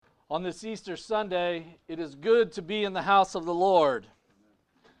On this Easter Sunday, it is good to be in the house of the Lord.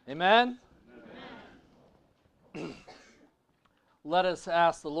 Amen? Amen. Let us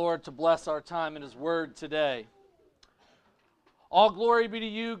ask the Lord to bless our time in His Word today. All glory be to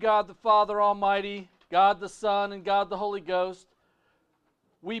you, God the Father Almighty, God the Son, and God the Holy Ghost.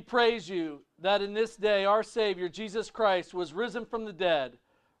 We praise you that in this day our Savior, Jesus Christ, was risen from the dead,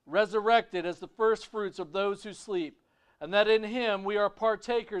 resurrected as the first fruits of those who sleep, and that in Him we are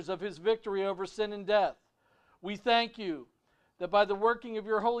partakers of His victory over sin and death. We thank you that by the working of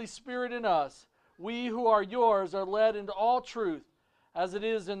your Holy Spirit in us, we who are yours are led into all truth, as it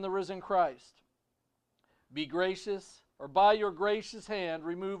is in the risen Christ. Be gracious, or by your gracious hand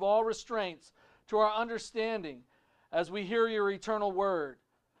remove all restraints to our understanding as we hear your eternal word.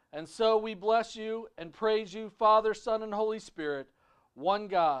 And so we bless you and praise you, Father, Son, and Holy Spirit, one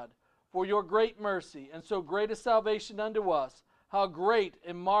God, for your great mercy and so great a salvation unto us. How great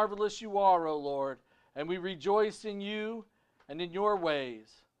and marvelous you are, O Lord, and we rejoice in you and in your ways.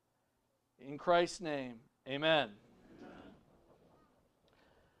 In Christ's name, amen.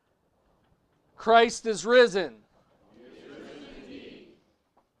 Christ is risen. He is risen indeed.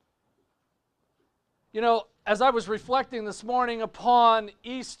 You know, as I was reflecting this morning upon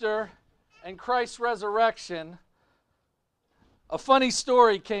Easter and Christ's resurrection, a funny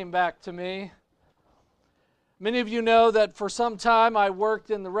story came back to me. Many of you know that for some time I worked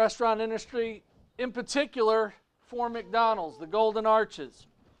in the restaurant industry, in particular for McDonald's, the Golden Arches.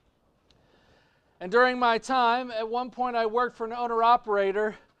 And during my time, at one point I worked for an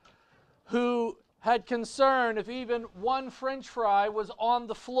owner-operator who had concern if even one French fry was on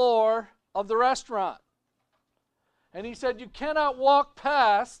the floor of the restaurant. And he said, you cannot walk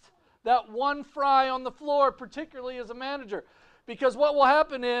past that one fry on the floor, particularly as a manager. Because what will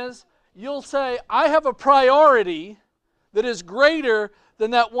happen is, you'll say, I have a priority that is greater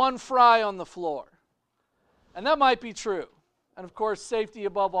than that one fry on the floor. And that might be true. And of course, safety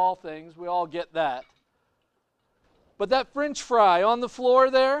above all things, we all get that. But that French fry on the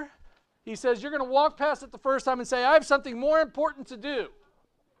floor there, he says, you're going to walk past it the first time and say, I have something more important to do.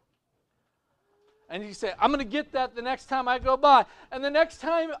 And you say, I'm going to get that the next time I go by. And the next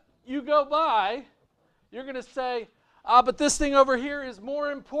time you go by, you're going to say, but this thing over here is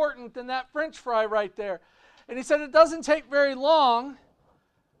more important than that French fry right there. And he said it doesn't take very long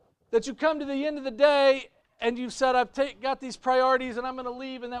that you come to the end of the day and you've said, I've got these priorities and I'm going to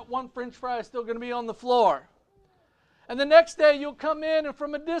leave, and that one French fry is still going to be on the floor. And the next day you'll come in and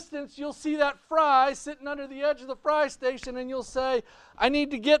from a distance you'll see that fry sitting under the edge of the fry station and you'll say, I need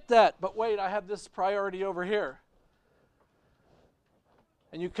to get that. But wait, I have this priority over here.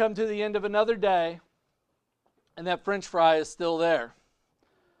 And you come to the end of another day and that French fry is still there.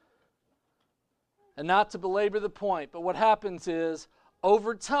 And not to belabor the point, but what happens is,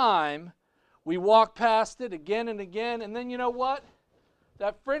 over time, we walk past it again and again, and then you know what?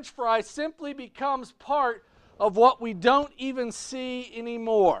 That French fry simply becomes part of what we don't even see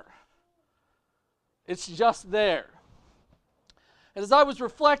anymore. It's just there. And as I was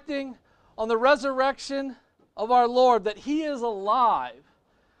reflecting on the resurrection of our Lord, that He is alive,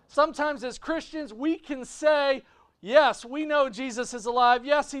 sometimes as Christians, we can say, yes, we know Jesus is alive.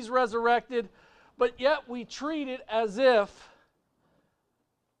 Yes, He's resurrected. But yet we treat it as if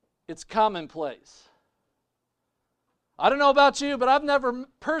it's commonplace. I don't know about you, but I've never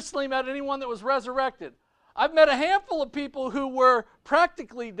personally met anyone that was resurrected. I've met a handful of people who were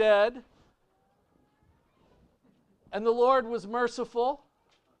practically dead, and the Lord was merciful,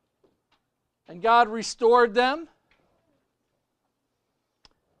 and God restored them.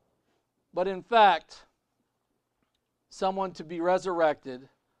 But in fact, someone to be resurrected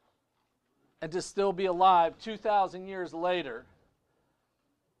and to still be alive 2,000 years later,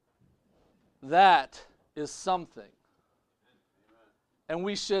 that is something. And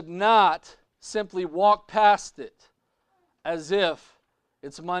we should not simply walk past it as if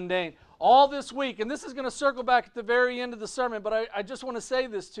it's mundane. All this week, and this is going to circle back at the very end of the sermon, but I just want to say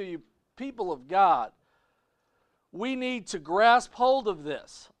this to you, people of God. We need to grasp hold of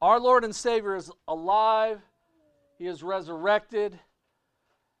this. Our Lord and Savior is alive. He is resurrected.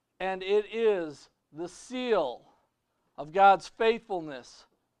 And it is the seal of God's faithfulness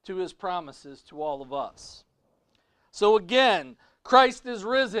to His promises to all of us. So again, Christ is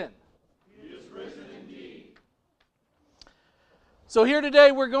risen. He is risen indeed. So here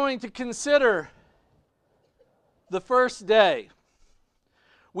today we're going to consider the first day.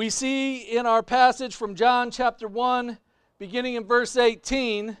 We see in our passage from John chapter 1, beginning in verse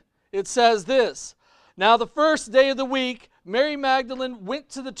 18, it says this, Now the first day of the week, Mary Magdalene went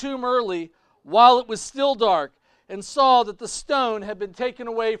to the tomb early, while it was still dark, and saw that the stone had been taken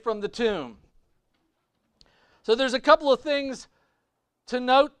away from the tomb. So there's a couple of things to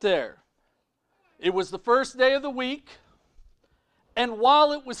note there. It was the first day of the week, and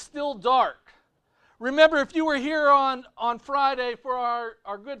while it was still dark, remember if you were here on Friday for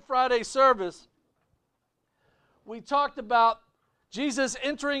our Good Friday service, we talked about Jesus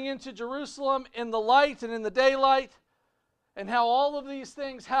entering into Jerusalem in the light and in the daylight, and how all of these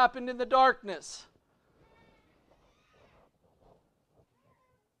things happened in the darkness.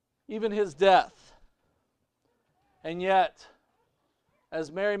 Even his death. And yet,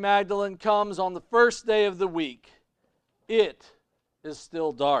 as Mary Magdalene comes on the first day of the week, it is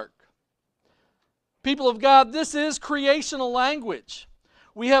still dark. People of God, this is creational language.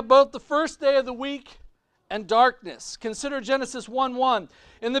 We have both the first day of the week and darkness. Consider Genesis 1:1.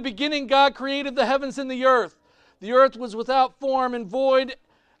 In the beginning, God created the heavens and the earth. The earth was without form and void,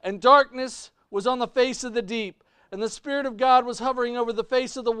 and darkness was on the face of the deep. And the Spirit of God was hovering over the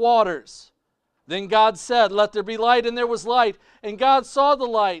face of the waters. Then God said, "Let there be light," and there was light. And God saw the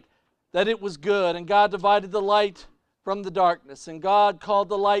light, that it was good. And God divided the light from the darkness. And God called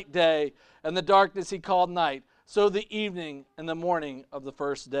the light day, and the darkness he called night. So the evening and the morning of the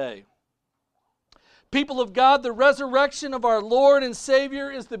first day. People of God, the resurrection of our Lord and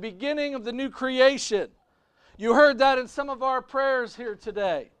Savior is the beginning of the new creation. You heard that in some of our prayers here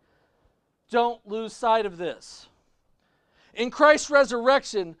today. Don't lose sight of this. In Christ's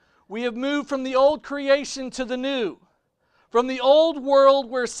resurrection, we have moved from the old creation to the new. From the old world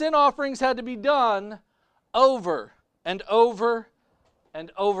where sin offerings had to be done over and over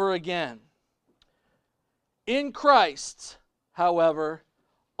and over again. In Christ, however,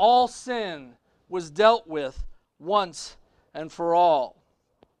 all sin was dealt with once and for all.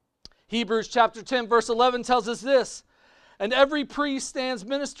 Hebrews chapter 10 verse 11 tells us this, "And every priest stands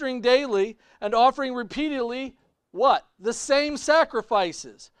ministering daily and offering repeatedly," what? "The same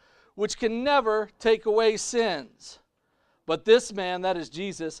sacrifices, which can never take away sins. But this man," that is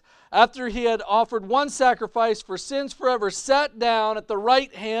Jesus, "after he had offered one sacrifice for sins forever, sat down at the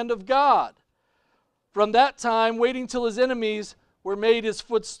right hand of God. From that time, waiting till his enemies were made his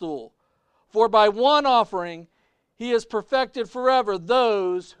footstool. For by one offering he has perfected forever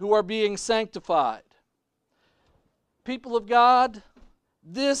those who are being sanctified." People of God,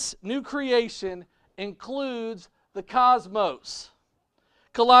 this new creation includes the cosmos.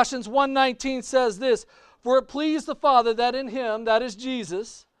 Colossians 1:19 says this, "For it pleased the Father that in him," that is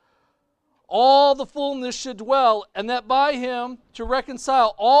Jesus, "all the fullness should dwell, and that by him to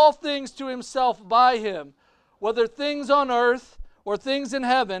reconcile all things to himself by him, whether things on earth or things in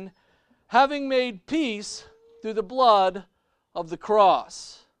heaven, having made peace through the blood of the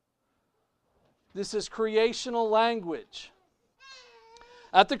cross." This is creational language.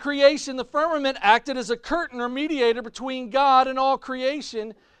 At the creation, the firmament acted as a curtain or mediator between God and all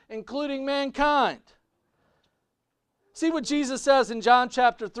creation, including mankind. See what Jesus says in John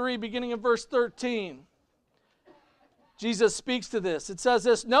chapter 3, beginning in verse 13. Jesus speaks to this. It says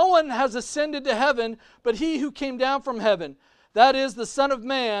this, "No one has ascended to heaven but he who came down from heaven, that is the Son of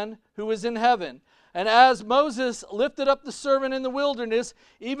Man who is in heaven. And as Moses lifted up the servant in the wilderness,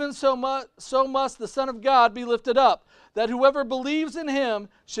 even so must the Son of God be lifted up, that whoever believes in him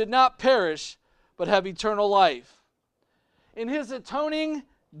should not perish, but have eternal life." In his atoning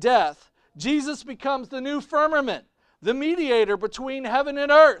death, Jesus becomes the new firmament, the mediator between heaven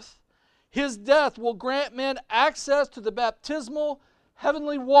and earth. His death will grant man access to the baptismal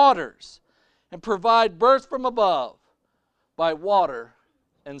heavenly waters and provide birth from above by water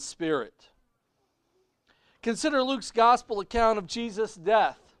and Spirit. Consider Luke's gospel account of Jesus'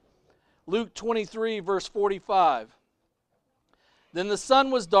 death. Luke 23, verse 45. "Then the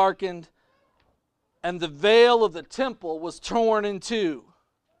sun was darkened, and the veil of the temple was torn in two."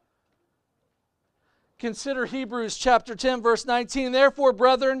 Consider Hebrews chapter 10, verse 19. "Therefore,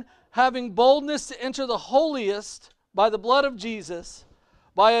 brethren, having boldness to enter the holiest by the blood of Jesus,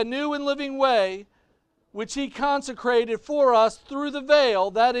 by a new and living way, which he consecrated for us through the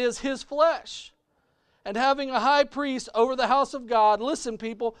veil," that is his flesh, "and having a high priest over the house of God," listen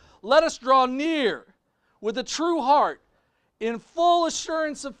people, "let us draw near with a true heart, in full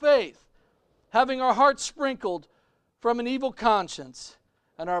assurance of faith, having our hearts sprinkled from an evil conscience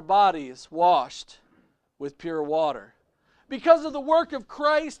and our bodies washed with pure water." Because of the work of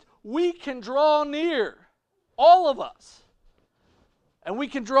Christ, we can draw near, all of us. And we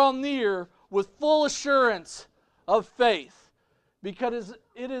can draw near with full assurance of faith, because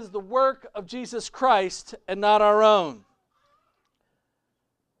it is the work of Jesus Christ and not our own.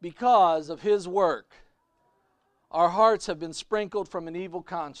 Because of his work, our hearts have been sprinkled from an evil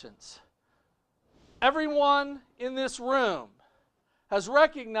conscience. Everyone in this room has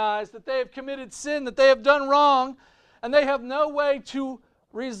recognized that they have committed sin, that they have done wrong, and they have no way to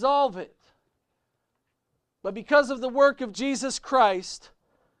resolve it. But because of the work of Jesus Christ,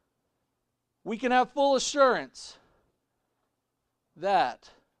 we can have full assurance that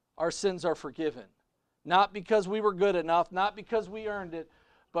our sins are forgiven. Not because we were good enough, not because we earned it,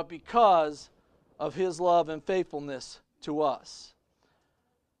 but because of His love and faithfulness to us.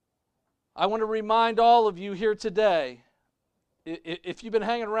 I want to remind all of you here today, if you've been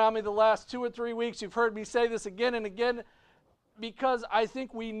hanging around me the last 2 or 3 weeks, you've heard me say this again and again, because I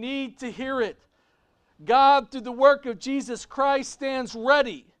think we need to hear it. God, through the work of Jesus Christ, stands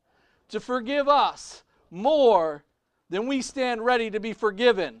ready to forgive us more than we stand ready to be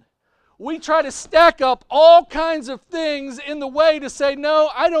forgiven. We try to stack up all kinds of things in the way to say, no,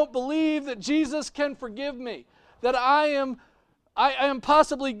 I don't believe that Jesus can forgive me, that I am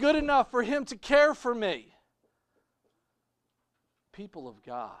possibly good enough for Him to care for me. People of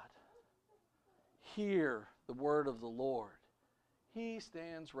God, hear the word of the Lord. He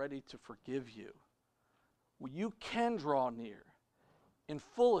stands ready to forgive you. You can draw near in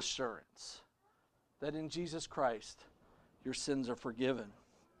full assurance that in Jesus Christ your sins are forgiven.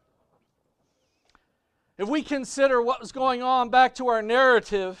 If we consider what was going on back to our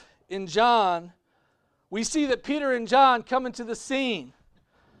narrative in John, we see that Peter and John come into the scene.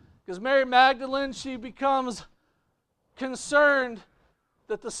 Because Mary Magdalene, she becomes concerned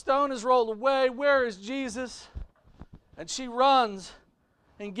that the stone is rolled away. Where is Jesus? And she runs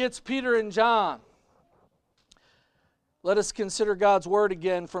and gets Peter and John. Let us consider God's word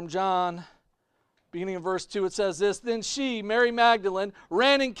again from John. Beginning in verse 2, it says this, Then she, Mary Magdalene,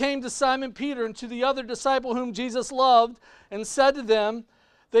 ran and came to Simon Peter and to the other disciple whom Jesus loved, and said to them,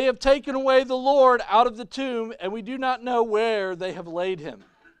 They have taken away the Lord out of the tomb, and we do not know where they have laid him.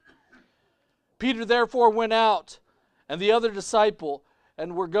 Peter therefore went out, and the other disciple,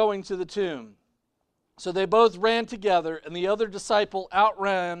 and were going to the tomb. So they both ran together, and the other disciple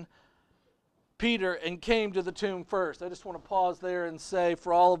outran Peter and came to the tomb first. I just want to pause there and say,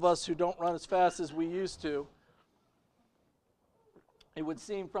 for all of us who don't run as fast as we used to, it would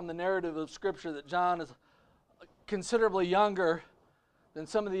seem from the narrative of Scripture that John is considerably younger than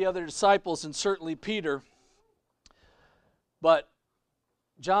some of the other disciples, and certainly Peter. But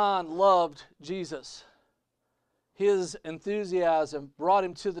John loved Jesus. His enthusiasm brought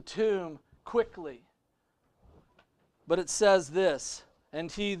him to the tomb quickly. But it says this,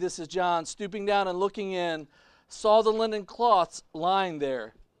 And he, this is John, stooping down and looking in, saw the linen cloths lying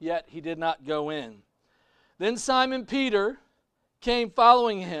there, yet he did not go in. Then Simon Peter came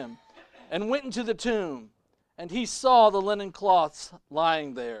following him, and went into the tomb, and he saw the linen cloths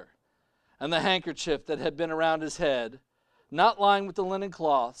lying there, and the handkerchief that had been around his head, not lying with the linen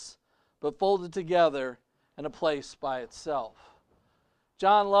cloths, but folded together in a place by itself.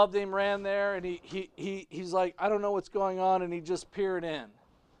 John loved him, ran there, and he's like, I don't know what's going on, and he just peered in.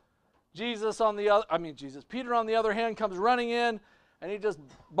 Peter on the other hand comes running in, and he just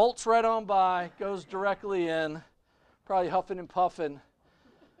bolts right on by, goes directly in, probably huffing and puffing,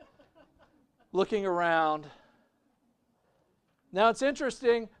 looking around. Now it's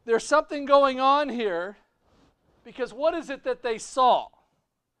interesting, there's something going on here, because what is it that they saw?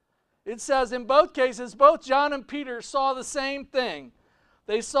 It says in both cases, both John and Peter saw the same thing.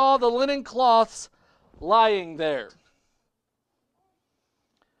 They saw the linen cloths lying there.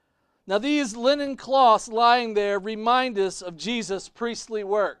 Now these linen cloths lying there remind us of Jesus' priestly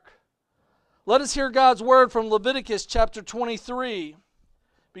work. Let us hear God's word from Leviticus chapter 23,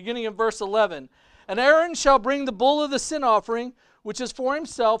 beginning in verse 11. And Aaron shall bring the bull of the sin offering, which is for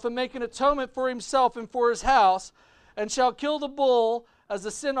himself, and make an atonement for himself and for his house, and shall kill the bull as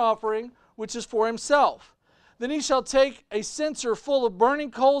a sin offering, which is for himself. Then he shall take a censer full of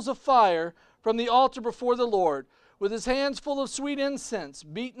burning coals of fire from the altar before the Lord, with his hands full of sweet incense,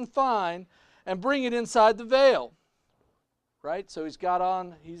 beaten fine, and bring it inside the veil. Right? So he's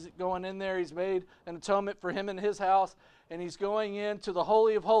going in there, he's made an atonement for him and his house, and he's going into the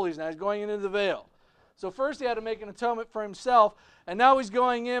Holy of Holies. Now he's going into the veil. So first he had to make an atonement for himself, and now he's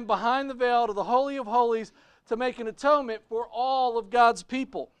going in behind the veil to the Holy of Holies to make an atonement for all of God's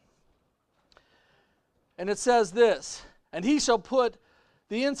people. And it says this, And he shall put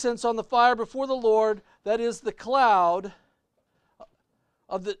the incense on the fire before the Lord, that is the cloud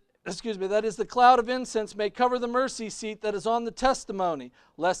of incense may cover the mercy seat that is on the testimony,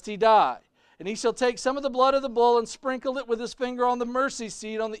 lest he die. And he shall take some of the blood of the bull and sprinkle it with his finger on the mercy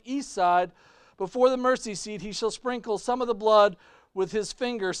seat on the east side. Before the mercy seat he shall sprinkle some of the blood with his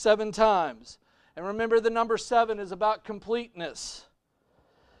finger 7 times. And remember, the number 7 is about completeness.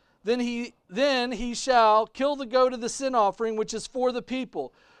 Then he shall kill the goat of the sin offering, which is for the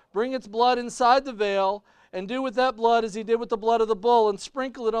people. Bring its blood inside the veil, and do with that blood as he did with the blood of the bull, and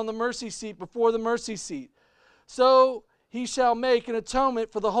sprinkle it on the mercy seat before the mercy seat. So he shall make an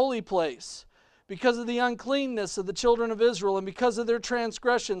atonement for the holy place, because of the uncleanness of the children of Israel, and because of their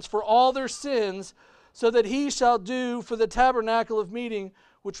transgressions, for all their sins, so that he shall do for the tabernacle of meeting,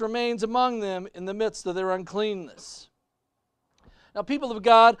 which remains among them in the midst of their uncleanness. Now, people of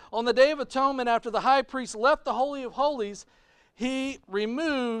God, on the Day of Atonement, after the high priest left the Holy of Holies, he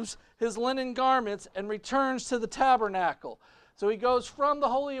removes his linen garments and returns to the tabernacle. So he goes from the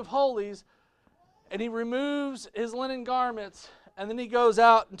Holy of Holies, and he removes his linen garments, and then he goes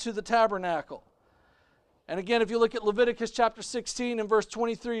out into the tabernacle. And again, if you look at Leviticus chapter 16 and verse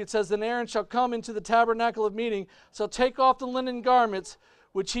 23, it says, Then Aaron shall come into the tabernacle of meeting, shall take off the linen garments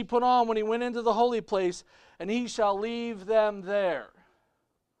which he put on when he went into the holy place, and he shall leave them there.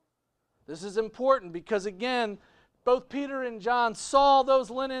 This is important because, again, both Peter and John saw those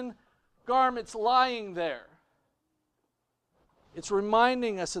linen garments lying there. It's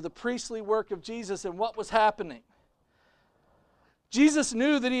reminding us of the priestly work of Jesus and what was happening. Jesus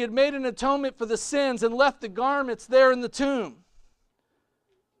knew that he had made an atonement for the sins and left the garments there in the tomb.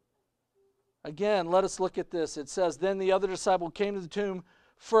 Again, let us look at this. It says, Then the other disciple came to the tomb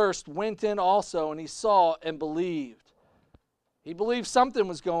first, went in also, and he saw and believed. He believed something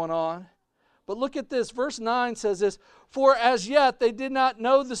was going on. But look at this. Verse 9 says this, For as yet they did not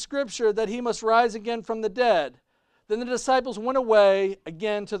know the scripture that he must rise again from the dead. Then the disciples went away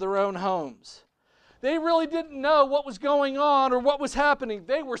again to their own homes. They really didn't know what was going on or what was happening.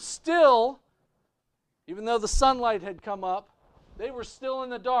 They were still, even though the sunlight had come up, they were still in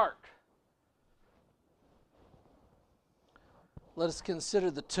the dark. Let us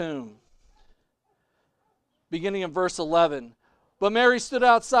consider the tomb. Beginning in verse 11. But Mary stood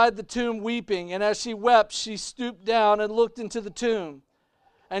outside the tomb weeping, and as she wept, she stooped down and looked into the tomb.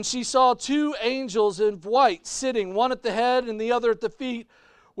 And she saw two angels in white sitting, one at the head and the other at the feet,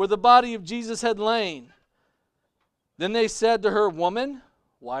 where the body of Jesus had lain. Then they said to her, Woman,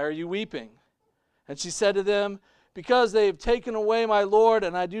 why are you weeping? And she said to them, Because they have taken away my Lord,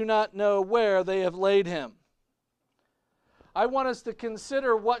 and I do not know where they have laid him. I want us to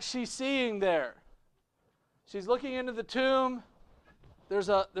consider what she's seeing there. She's looking into the tomb. There's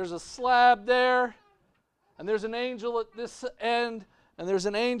a slab there, and there's an angel at this end, and there's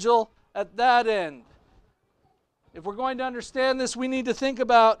an angel at that end. If we're going to understand this, we need to think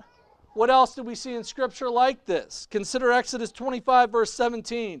about what else do we see in Scripture like this. Consider Exodus 25, verse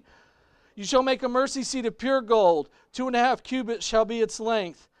 17. You shall make a mercy seat of pure gold. 2.5 cubits shall be its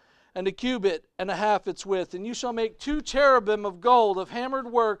length, and 1.5 cubits its width. And you shall make 2 cherubim of gold, of hammered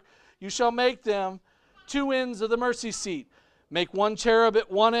work. You shall make them 2 ends of the mercy seat. Make 1 cherub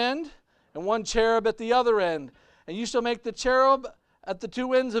at one end, and 1 cherub at the other end. And you shall make the cherub at the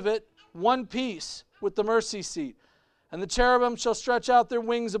 2 ends of it one piece with the mercy seat. And the cherubim shall stretch out their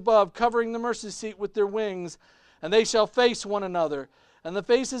wings above, covering the mercy seat with their wings, and they shall face one another. And the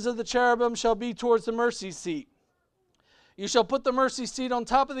faces of the cherubim shall be towards the mercy seat. You shall put the mercy seat on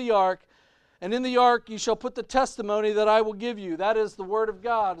top of the ark, and in the ark you shall put the testimony that I will give you. That is the word of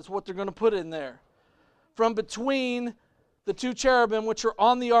God, is what they're going to put in there. From between the 2 cherubim which are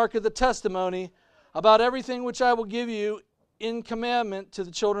on the ark of the testimony, about everything which I will give you in commandment to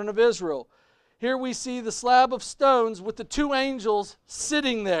the children of Israel. Here we see the slab of stones with the 2 angels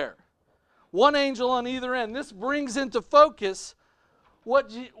sitting there. 1 angel on either end. This brings into focus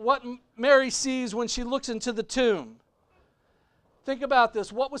what Mary sees when she looks into the tomb. Think about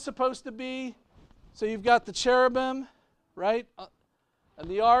this. What was supposed to be? So you've got the cherubim, right? And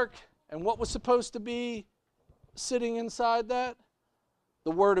the ark. And what was supposed to be sitting inside that?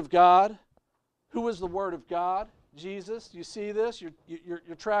 The Word of God. Who was the Word of God? Jesus. You see this?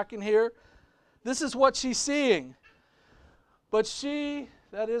 You're tracking here? This is what she's seeing. But she,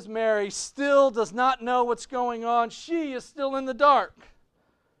 that is Mary, still does not know what's going on. She is still in the dark.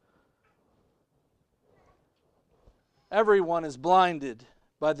 Everyone is blinded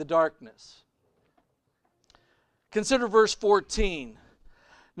by the darkness. Consider verse 14.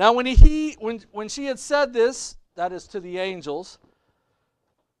 Now when she had said this, that is to the angels,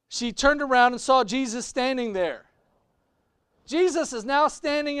 she turned around and saw Jesus standing there. Jesus is now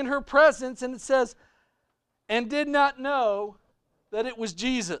standing in her presence, and it says, and did not know that it was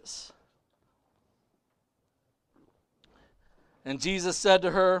Jesus. And Jesus said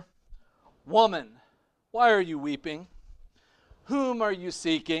to her, Woman, why are you weeping? Whom are you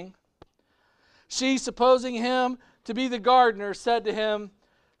seeking? She, supposing him to be the gardener, said to him,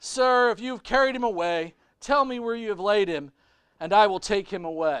 Sir, if you have carried him away, tell me where you have laid him, and I will take him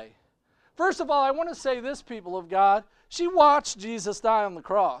away. First of all, I want to say this, people of God. She watched Jesus die on the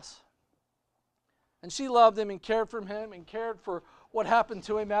cross. And she loved him and cared for him and cared for what happened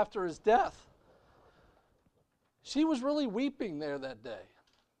to him after his death. She was really weeping there that day.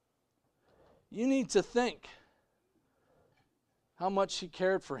 You need to think how much she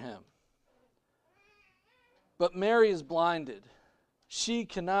cared for him. But Mary is blinded. She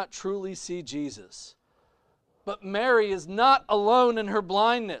cannot truly see Jesus. But Mary is not alone in her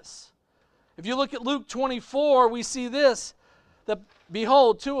blindness. If you look at Luke 24, we see this, that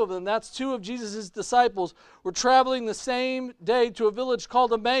behold, two of them, that's two of Jesus' disciples, were traveling the same day to a village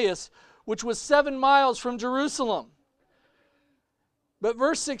called Emmaus, which was 7 miles from Jerusalem. But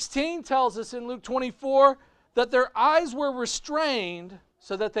verse 16 tells us in Luke 24 that their eyes were restrained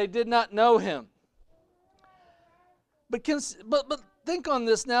so that they did not know him. But think on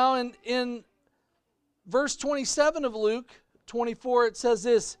this now. In verse 27 of Luke 24, it says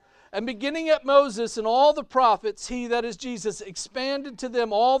this, and beginning at Moses and all the prophets, he, that is Jesus, expanded to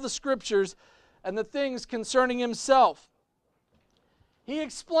them all the scriptures and the things concerning himself. He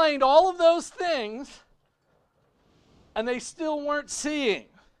explained all of those things, and they still weren't seeing.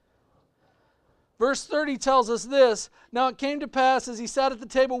 Verse 30 tells us this, now it came to pass as he sat at the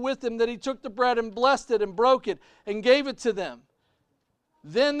table with them that he took the bread and blessed it and broke it and gave it to them.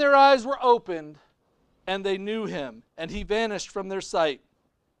 Then their eyes were opened and they knew him, and he vanished from their sight.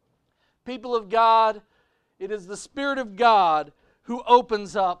 People of God, it is the Spirit of God who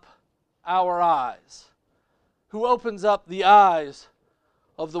opens up our eyes, who opens up the eyes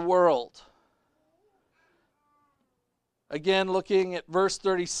of the world. Again, looking at verse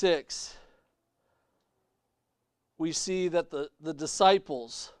 36, we see that the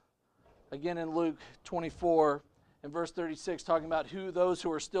disciples, again in Luke 24 and verse 36, talking about those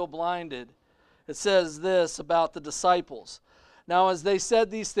who are still blinded, it says this about the disciples. Now as they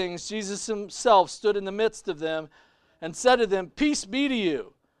said these things, Jesus himself stood in the midst of them and said to them, peace be to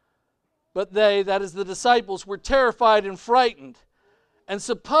you. But they, that is the disciples, were terrified and frightened and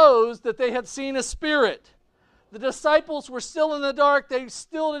supposed that they had seen a spirit. The disciples were still in the dark. They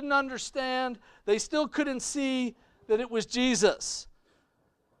still didn't understand. They still couldn't see that it was Jesus.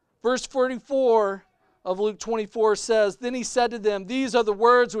 Verse 44 of Luke 24 says, then he said to them, these are the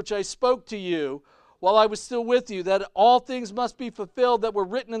words which I spoke to you while I was still with you, that all things must be fulfilled that were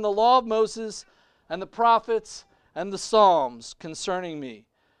written in the law of Moses and the prophets and the Psalms concerning me.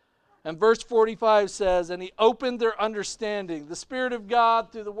 And verse 45 says, and he opened their understanding. The Spirit of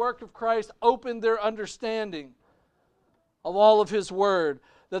God, through the work of Christ, opened their understanding of all of his word,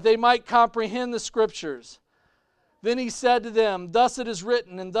 that they might comprehend the scriptures. Then he said to them, thus it is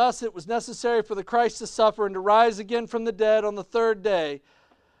written, and thus it was necessary for the Christ to suffer and to rise again from the dead on the third day,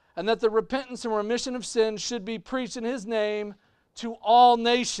 and that the repentance and remission of sins should be preached in his name to all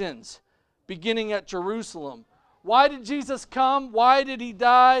nations, beginning at Jerusalem. Why did Jesus come? Why did he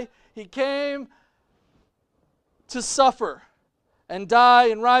die? He came to suffer and die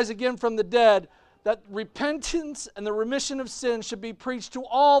and rise again from the dead, that repentance and the remission of sins should be preached to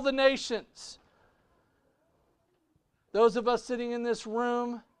all the nations. Those of us sitting in this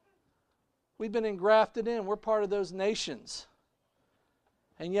room, we've been engrafted in. We're part of those nations.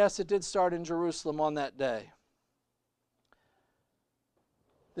 And yes, it did start in Jerusalem on that day.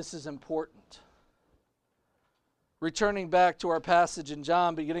 This is important. Returning back to our passage in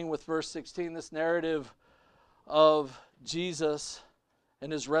John, beginning with verse 16, this narrative of Jesus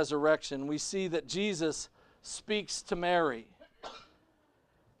and his resurrection, we see that Jesus speaks to Mary.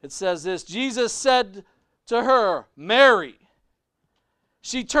 It says this, Jesus said to her, Mary.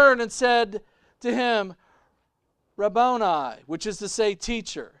 She turned and said to him, Rabboni, which is to say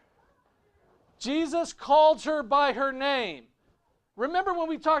teacher. Jesus called her by her name. Remember when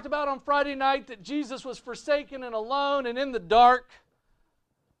we talked about on Friday night that Jesus was forsaken and alone and in the dark,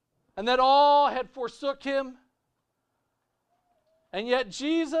 and that all had forsook him? And yet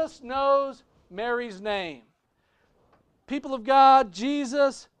Jesus knows Mary's name. People of God,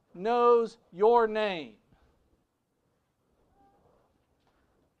 Jesus knows your name.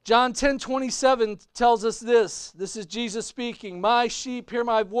 John 10:27 tells us this. This is Jesus speaking. My sheep hear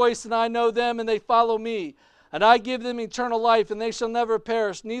my voice, and I know them, and they follow me. And I give them eternal life, and they shall never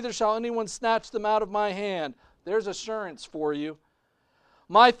perish, neither shall anyone snatch them out of my hand. There's assurance for you.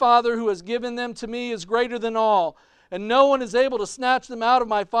 My Father who has given them to me is greater than all, and no one is able to snatch them out of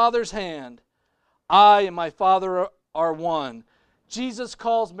my Father's hand. I and my Father are one. Jesus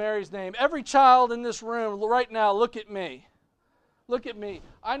calls Mary's name. Every child in this room right now, look at me. Look at me.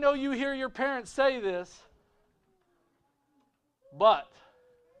 I know you hear your parents say this, but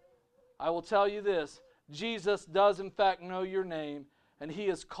I will tell you this. Jesus does in fact know your name, and He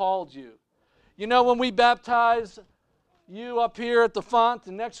has called you. You know, when we baptize you up here at the font,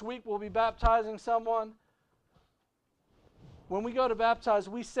 and next week we'll be baptizing someone, when we go to baptize,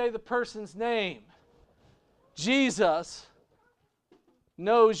 we say the person's name. Jesus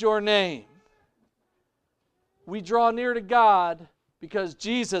knows your name. We draw near to God because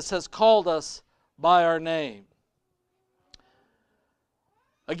Jesus has called us by our name.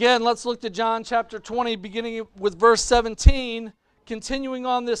 Again, let's look to John chapter 20, beginning with verse 17. Continuing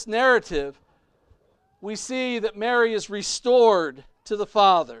on this narrative, we see that Mary is restored to the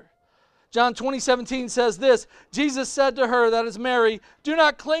Father. John 20:17 says this, Jesus said to her, that is Mary, do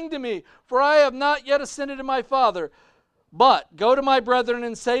not cling to me, for I have not yet ascended to my Father. But go to my brethren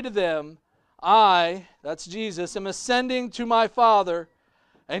and say to them, I, that's Jesus, am ascending to my Father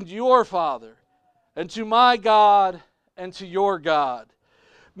and your Father, and to my God and to your God.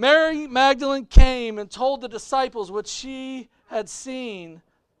 Mary Magdalene came and told the disciples what she had seen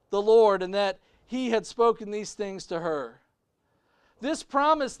the Lord, and that He had spoken these things to her. This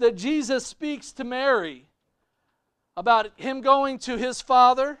promise that Jesus speaks to Mary about Him going to His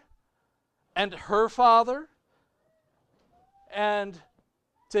Father and her Father, and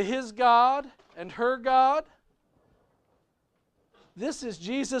to His God and her God, this is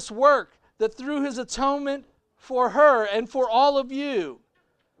Jesus' work, that through His atonement for her and for all of you,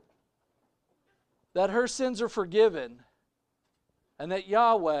 that her sins are forgiven, and that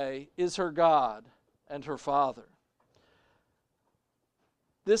Yahweh is her God and her Father.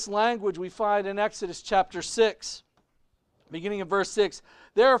 This language we find in Exodus chapter 6, beginning of verse 6.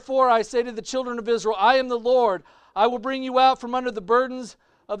 Therefore I say to the children of Israel, I am the Lord. I will bring you out from under the burdens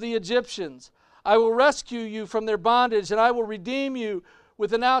of the Egyptians. I will rescue you from their bondage, and I will redeem you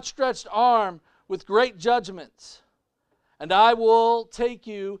with an outstretched arm, with great judgments. And I will take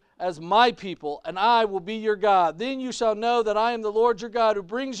you as my people, and I will be your God. Then you shall know that I am the Lord your God, who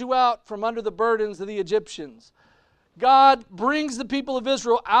brings you out from under the burdens of the Egyptians. God brings the people of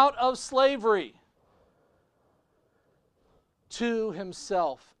Israel out of slavery to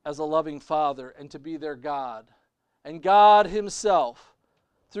Himself as a loving Father, and to be their God. And God Himself,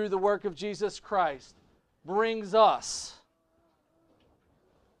 through the work of Jesus Christ, brings us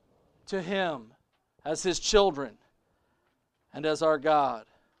to Him as His children and as our God.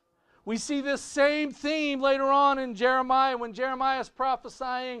 We see this same theme later on in Jeremiah, when Jeremiah is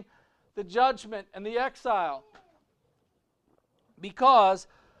prophesying the judgment and the exile, because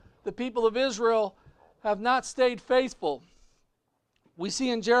the people of Israel have not stayed faithful. We see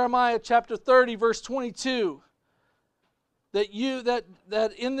in Jeremiah chapter 30, verse 22,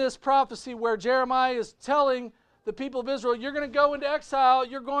 that in this prophecy where Jeremiah is telling the people of Israel, you're going to go into exile,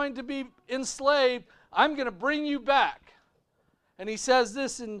 you're going to be enslaved, I'm going to bring you back. And he says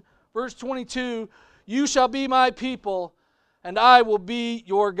this in verse 22, you shall be my people, and I will be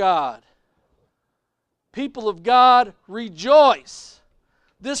your God. People of God, rejoice.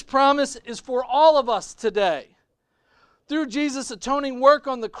 This promise is for all of us today. Through Jesus' atoning work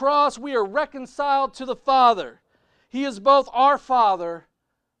on the cross, we are reconciled to the Father. He is both our Father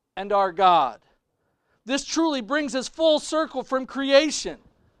and our God. This truly brings us full circle from creation.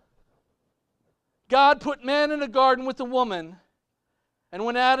 God put man in a garden with a woman, and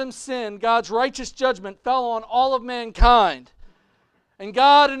when Adam sinned, God's righteous judgment fell on all of mankind. And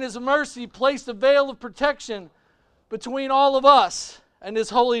God, in His mercy, placed a veil of protection between all of us and His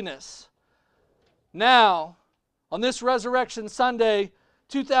holiness. Now, on this Resurrection Sunday,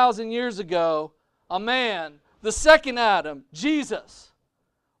 2,000 years ago, a man, the second Adam, Jesus,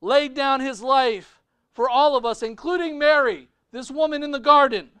 laid down His life for all of us, including Mary, this woman in the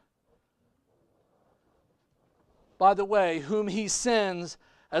garden. By the way, whom He sends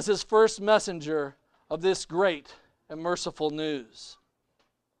as His first messenger of this great and merciful news.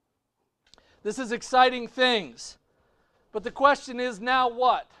 This is exciting things. But the question is, now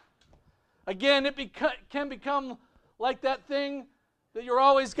what? Again, it can become like that thing that you're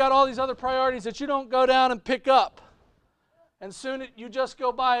always got all these other priorities that you don't go down and pick up. And soon you just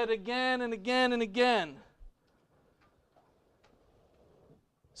go by it again and again and again.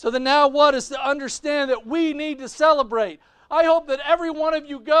 So the now what is to understand that we need to celebrate. I hope that every one of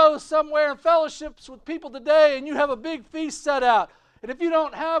you goes somewhere and fellowships with people today and you have a big feast set out. And if you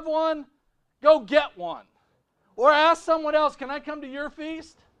don't have one, go get one. Or ask someone else, can I come to your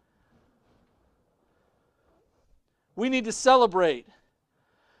feast? We need to celebrate.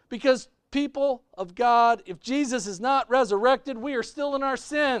 Because people of God, if Jesus is not resurrected, we are still in our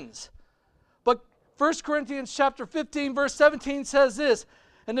sins. But 1 Corinthians chapter 15, verse 17 says this,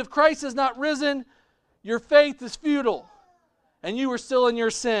 and if Christ is not risen, your faith is futile, and you are still in your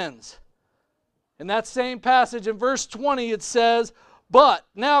sins. In that same passage, in verse 20, it says, "But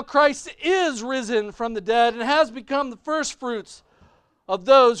now Christ is risen from the dead and has become the firstfruits of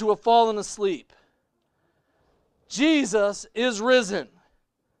those who have fallen asleep." Jesus is risen.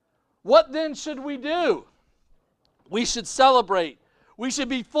 What then should we do? We should celebrate. We should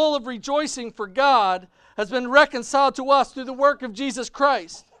be full of rejoicing, for God has been reconciled to us through the work of Jesus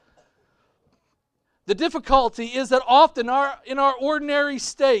Christ. The difficulty is that often in our ordinary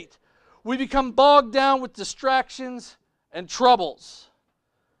state, we become bogged down with distractions and troubles.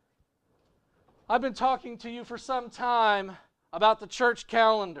 I've been talking to you for some time about the church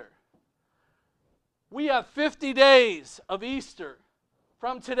calendar. We have 50 days of Easter,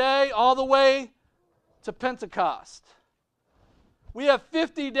 from today all the way to Pentecost. We have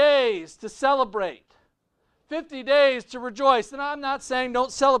 50 days to celebrate, 50 days to rejoice. And I'm not saying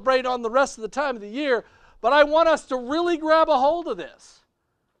don't celebrate on the rest of the time of the year, but I want us to really grab a hold of this.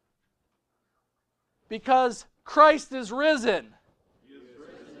 Because Christ is risen. He is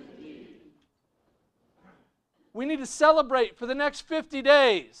risen indeed. We need to celebrate for the next 50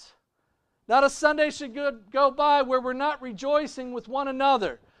 days. Not a Sunday should go by where we're not rejoicing with one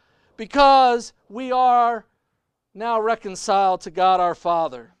another, because we are now reconciled to God our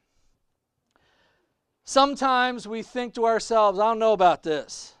Father. Sometimes we think to ourselves, I don't know about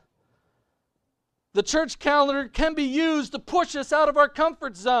this. The church calendar can be used to push us out of our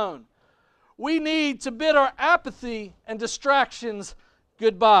comfort zone. We need to bid our apathy and distractions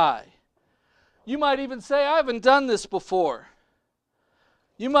goodbye. You might even say, I haven't done this before.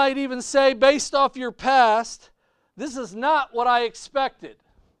 You might even say, based off your past, this is not what I expected.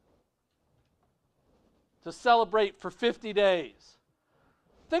 To celebrate for 50 days.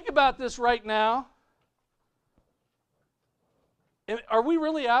 Think about this right now. Are we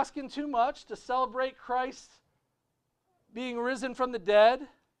really asking too much to celebrate Christ being risen from the dead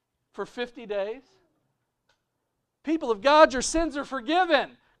for 50 days? People of God, your sins are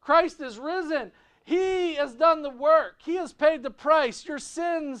forgiven. Christ is risen. He has done the work. He has paid the price. Your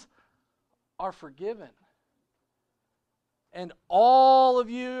sins are forgiven. And all of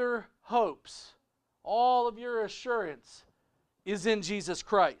your hopes, all of your assurance is in Jesus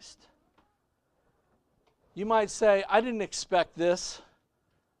Christ. You might say, I didn't expect this,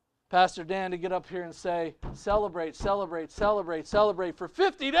 Pastor Dan, to get up here and say, celebrate, celebrate, celebrate, celebrate. For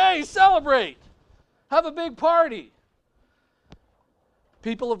 50 days, celebrate. Have a big party.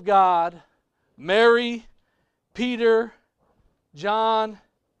 People of God, Mary, Peter, John,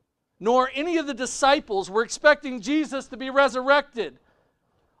 nor any of the disciples were expecting Jesus to be resurrected.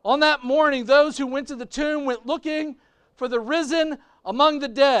 On that morning, those who went to the tomb went looking for the risen among the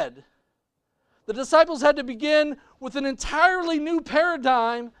dead. The disciples had to begin with an entirely new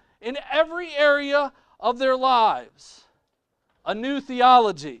paradigm in every area of their lives. A new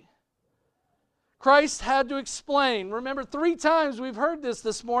theology. Christ had to explain. Remember, 3 times we've heard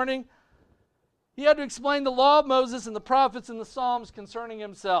this morning. He had to explain the law of Moses and the prophets and the Psalms concerning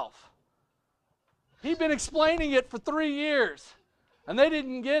himself. He'd been explaining it for 3 years, and they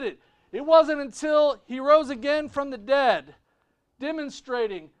didn't get it. It wasn't until he rose again from the dead,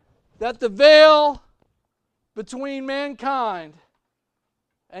 demonstrating that the veil between mankind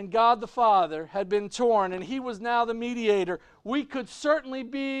and God the Father had been torn, and he was now the mediator. We could certainly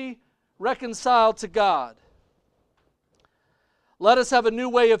be reconciled to God. Let us have a new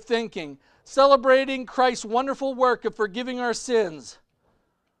way of thinking, celebrating Christ's wonderful work of forgiving our sins.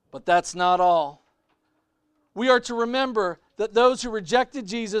 But that's not all. We are to remember that those who rejected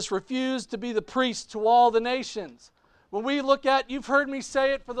Jesus refused to be the priest to all the nations. When we look at, you've heard me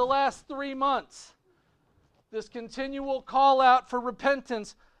say it for the last 3 months, this continual call out for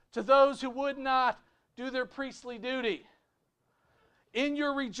repentance to those who would not do their priestly duty. In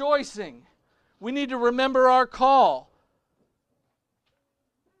your rejoicing, we need to remember our call.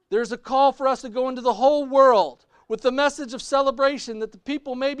 There's a call for us to go into the whole world with the message of celebration that the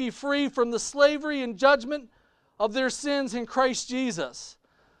people may be free from the slavery and judgment of their sins in Christ Jesus.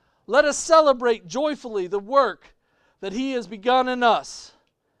 Let us celebrate joyfully the work that he has begun in us.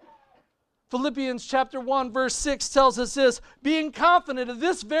 Philippians chapter 1 verse 6 tells us this, being confident of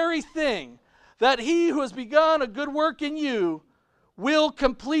this very thing, that he who has begun a good work in you will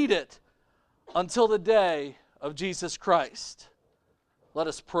complete it until the day of Jesus Christ. Let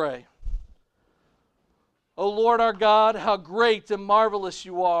us pray. O Lord our God, how great and marvelous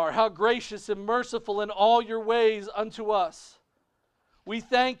you are, how gracious and merciful in all your ways unto us. We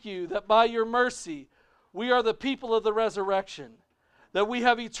thank you that by your mercy we are the people of the resurrection, that we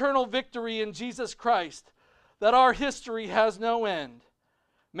have eternal victory in Jesus Christ, that our history has no end.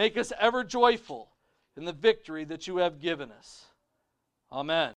 Make us ever joyful in the victory that you have given us. Amen.